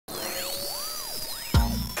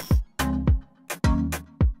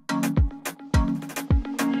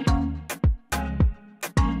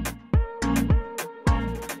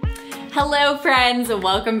Hello friends,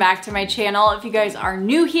 welcome back to my channel. If you guys are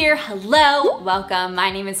new here, hello, welcome.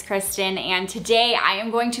 My name is Kristen and today I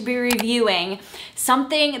am going to be reviewing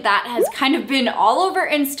something that has kind of been all over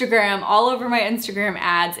Instagram, all over my Instagram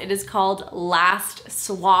ads. It is called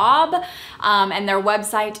LastSwab and their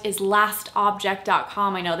website is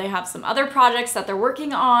LastObject.com. I know they have some other projects that they're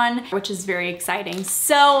working on, which is very exciting.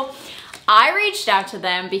 So I reached out to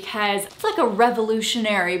them because it's like a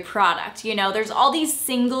revolutionary product. You know, there's all these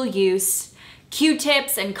single-use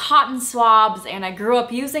Q-tips and cotton swabs, and I grew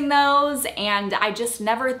up using those, and I just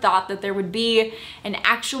never thought that there would be an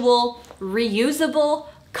actual reusable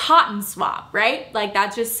cotton swab, right? Like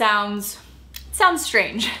that just sounds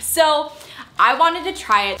strange. So I wanted to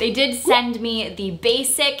try it. They did send me the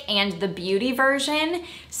basic and the beauty version.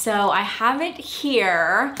 So I have it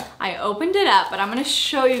here. I opened it up, but I'm gonna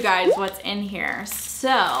show you guys what's in here. So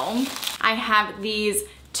I have these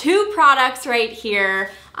two products right here.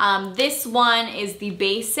 This one is the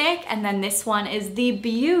basic and then this one is the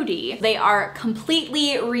beauty. They are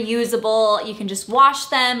completely reusable. You can just wash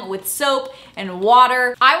them with soap and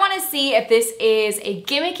water. I wanna see if this is a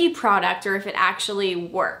gimmicky product or if it actually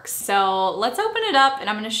works. So let's open it up and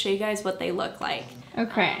I'm gonna show you guys what they look like.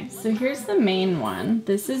 Okay, so here's the main one.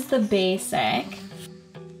 This is the basic.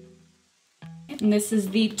 And this is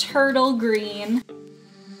the turtle green.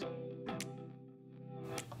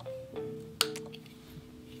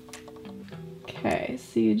 Okay,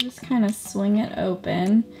 so you just kind of swing it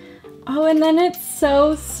open. Oh, and then it's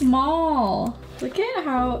so small. Look at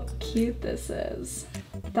how cute this is.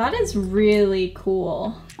 That is really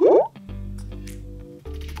cool.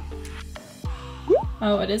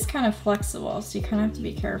 Oh, it is kind of flexible, so you kind of have to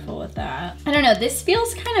be careful with that. I don't know, this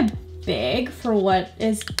feels kind of big for what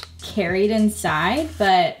is carried inside,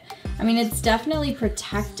 but I mean, it's definitely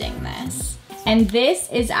protecting this. And this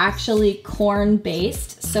is actually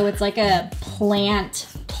corn-based, so it's like a plant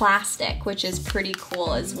plastic, which is pretty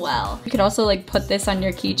cool as well. You could also like put this on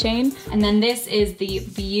your keychain. And then this is the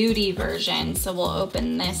beauty version, so we'll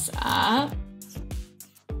open this up.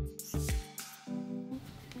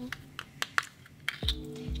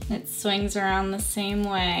 It swings around the same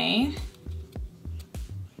way.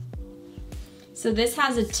 So this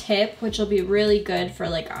has a tip, which will be really good for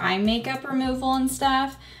like eye makeup removal and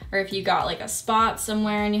stuff, or if you got like a spot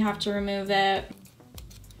somewhere and you have to remove it.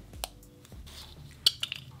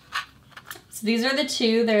 So these are the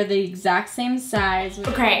two, they're the exact same size.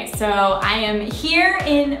 Okay, so I am here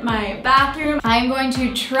in my bathroom. I'm going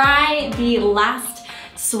to try the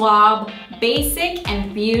LastSwab Basic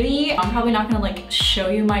and Beauty. I'm probably not gonna like show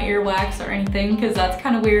you my earwax or anything because that's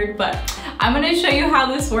kind of weird, but I'm gonna show you how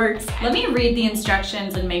this works. Let me read the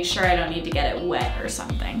instructions and make sure I don't need to get it wet or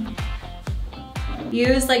something.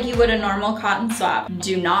 Use like you would a normal cotton swab.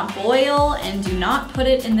 Do not boil and do not put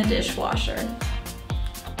it in the dishwasher.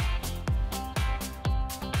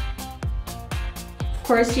 Of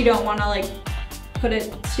course, you don't wanna like put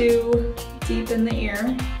it too deep in the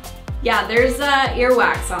ear. Yeah, there's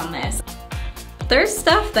earwax on this. There's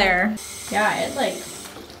stuff there. Yeah, it like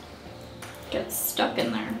gets stuck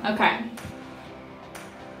in there. Okay.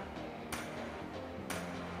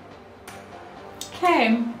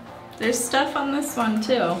 Okay, there's stuff on this one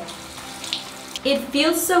too. It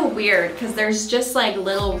feels so weird because there's just like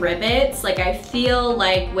little rivets. Like I feel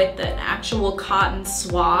like with the actual cotton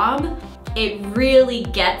swab, it really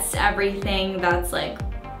gets everything that's like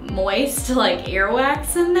moist, like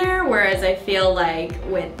earwax in there, whereas I feel like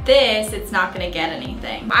with this, it's not gonna get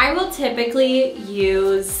anything. I will typically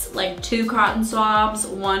use like 2 cotton swabs,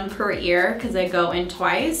 1 per ear, because I go in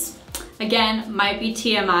twice. Again, might be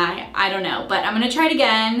TMI, I don't know, but I'm gonna try it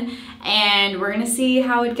again and we're gonna see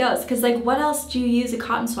how it goes. Cause like what else do you use a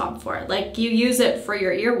cotton swab for? Like you use it for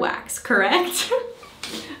your earwax, correct?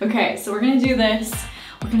 Okay, so we're gonna do this.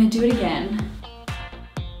 We're gonna do it again.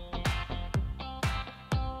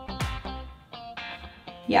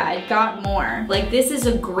 Yeah, it got more. Like this is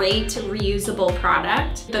a great reusable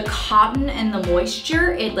product. The cotton and the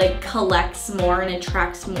moisture, it like collects more and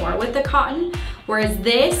attracts more with the cotton. Whereas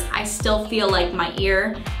this, I still feel like my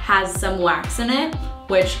ear has some wax in it,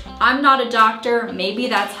 which I'm not a doctor. Maybe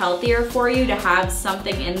that's healthier for you to have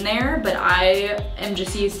something in there, but I am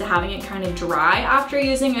just used to having it kind of dry after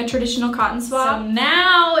using a traditional cotton swab. So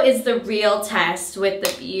now is the real test with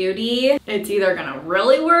the beauty. It's either gonna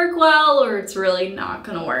really work well or it's really not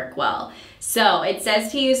gonna work well. So it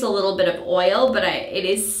says to use a little bit of oil, but it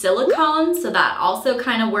is silicone, so that also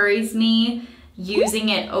kind of worries me. Using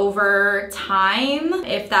it over time,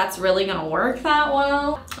 if that's really gonna work that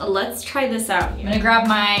well. Let's try this out. I'm gonna grab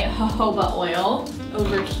my jojoba oil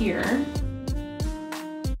over here.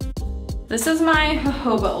 This is my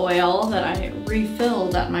jojoba oil that I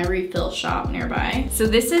refilled at my refill shop nearby. So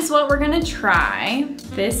this is what we're gonna try.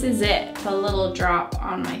 This is it. A little drop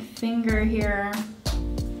on my finger here.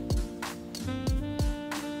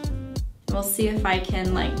 We'll see if I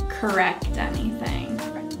can like correct anything.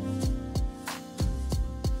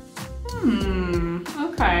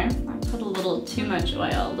 Okay. I put a little too much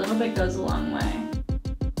oil. A little bit goes a long way.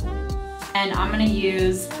 And I'm gonna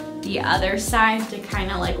use the other side to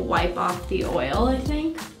kind of like wipe off the oil, I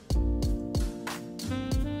think.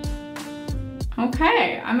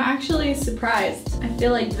 Okay, I'm actually surprised. I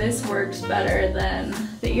feel like this works better than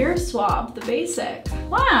the ear swab, the basic.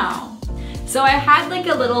 Wow. So I had like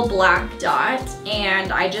a little black dot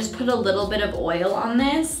and I just put a little bit of oil on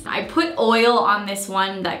this. I put oil on this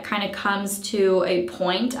one that kind of comes to a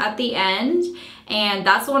point at the end, and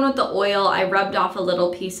that's the one with the oil. I rubbed off a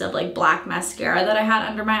little piece of like black mascara that I had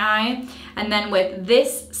under my eye. And then with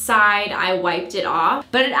this side, I wiped it off,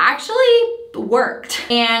 but it actually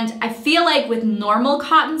worked. And I feel like with normal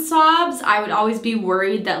cotton swabs, I would always be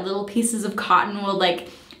worried that little pieces of cotton will like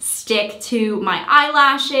stick to my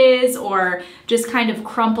eyelashes or just kind of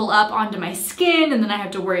crumple up onto my skin, and then I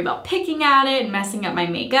have to worry about picking at it and messing up my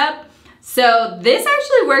makeup. So this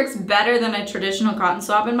actually works better than a traditional cotton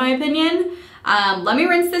swab in my opinion. Let me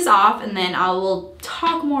rinse this off and then I will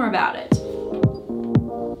talk more about it.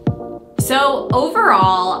 So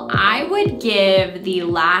overall, I would give the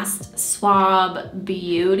LastSwab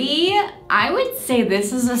Beauty, I would say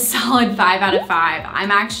this is a solid 5 out of 5.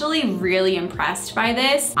 I'm actually really impressed by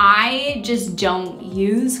this. I just don't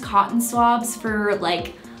use cotton swabs for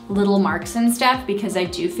like little marks and stuff because I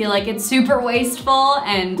do feel like it's super wasteful,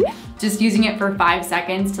 and just using it for 5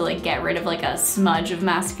 seconds to like get rid of like a smudge of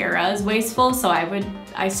mascara is wasteful. So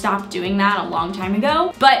I stopped doing that a long time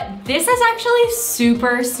ago. But this is actually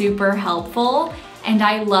super, super helpful. And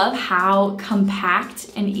I love how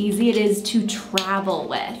compact and easy it is to travel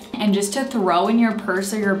with. And just to throw in your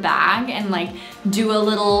purse or your bag and like do a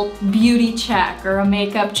little beauty check or a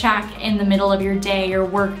makeup check in the middle of your day, your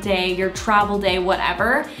work day, your travel day,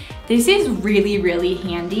 whatever. This is really, really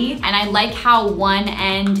handy. And I like how one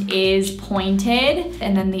end is pointed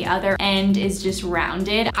and then the other end is just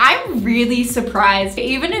rounded. I'm really surprised,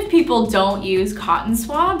 even if people don't use cotton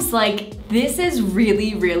swabs, like this is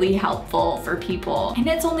really, really helpful for people. And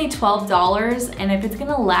it's only $12, and if it's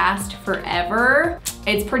gonna last forever,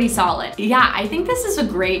 it's pretty solid. Yeah, I think this is a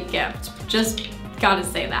great gift. Just gotta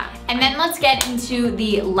say that. And then let's get into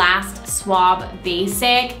the LastSwab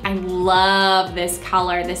Basic. I love this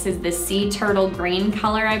color. This is the sea turtle green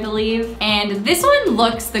color, I believe. And this one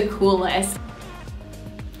looks the coolest.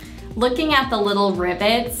 Looking at the little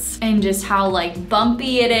rivets and just how like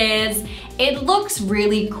bumpy it is, it looks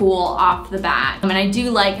really cool off the bat. And I do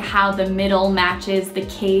like how the middle matches the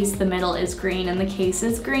case. The middle is green and the case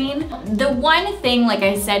is green. The one thing, like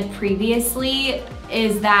I said previously,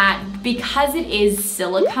 is that because it is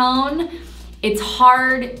silicone, it's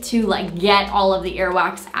hard to like get all of the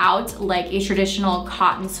earwax out like a traditional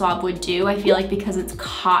cotton swab would do. I feel like because it's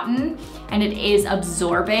cotton and it is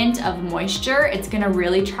absorbent of moisture, it's gonna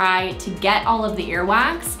really try to get all of the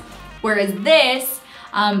earwax. Whereas this,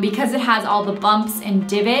 because it has all the bumps and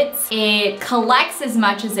divots, it collects as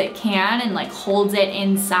much as it can and like holds it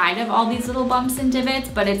inside of all these little bumps and divots,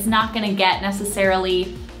 but it's not gonna get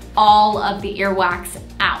necessarily all of the earwax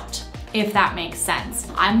out, if that makes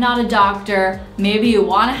sense. I'm not a doctor. Maybe you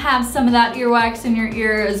wanna have some of that earwax in your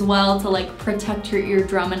ear as well to like protect your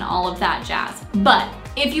eardrum and all of that jazz. But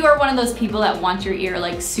if you are one of those people that want your ear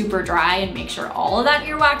like super dry and make sure all of that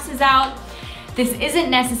earwax is out, this isn't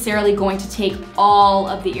necessarily going to take all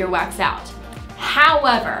of the earwax out.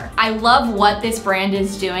 However, I love what this brand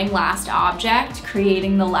is doing, LastObject,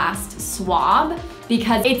 creating the LastSwab,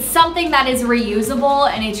 because it's something that is reusable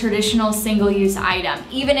and a traditional single-use item.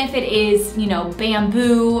 Even if it is, you know,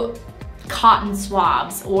 bamboo cotton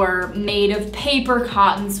swabs or made of paper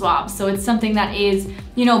cotton swabs. So it's something that is,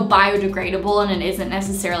 you know, biodegradable and it isn't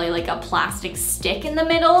necessarily like a plastic stick in the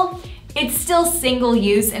middle. It's still single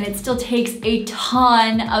use and it still takes a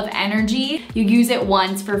ton of energy. You use it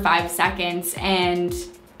once for 5 seconds and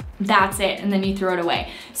that's it, and then you throw it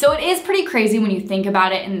away. So it is pretty crazy when you think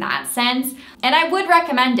about it in that sense. And I would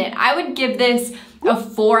recommend it. I would give this a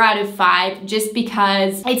 4 out of 5 just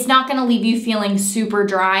because it's not gonna leave you feeling super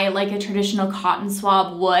dry like a traditional cotton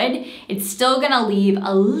swab would. It's still gonna leave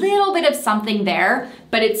a little bit of something there,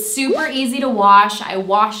 but it's super easy to wash. I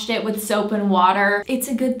washed it with soap and water. It's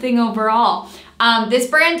a good thing overall. This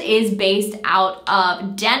brand is based out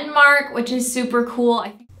of Denmark, which is super cool.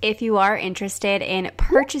 if you are interested in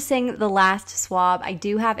purchasing the LastSwab, I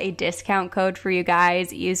do have a discount code for you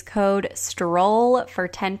guys. Use code STROLL for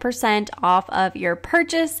 10% off of your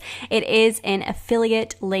purchase. It is an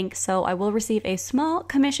affiliate link, so I will receive a small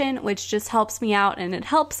commission, which just helps me out and it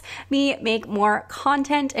helps me make more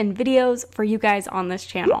content and videos for you guys on this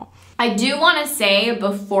channel. I do want to say,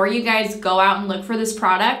 before you guys go out and look for this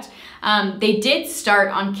product, they did start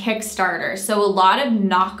on Kickstarter, so a lot of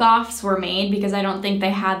knockoffs were made because I don't think they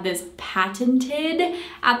had this patented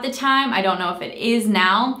at the time. I don't know if it is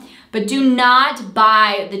now, but do not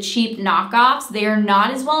buy the cheap knockoffs. They are not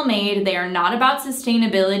as well made. They are not about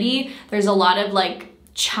sustainability. There's a lot of like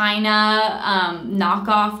China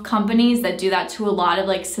knockoff companies that do that to a lot of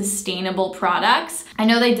like sustainable products. I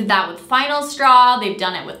know they did that with Final Straw. They've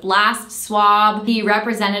done it with LastSwab. The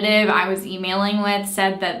representative I was emailing with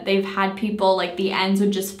said that they've had people, like the ends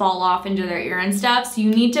would just fall off into their ear and stuff. So you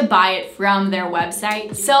need to buy it from their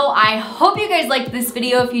website. So I hope you guys liked this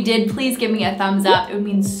video. If you did, please give me a thumbs up. It would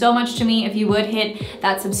mean so much to me if you would hit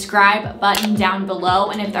that subscribe button down below.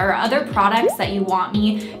 And if there are other products that you want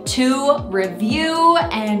me to review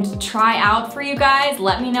and try out for you guys,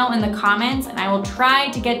 let me know in the comments and I will try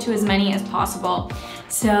to get to as many as possible.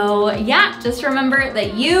 So yeah, just remember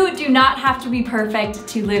that you do not have to be perfect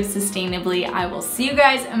to live sustainably. I will see you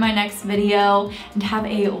guys in my next video and have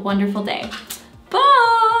a wonderful day.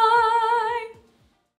 Bye!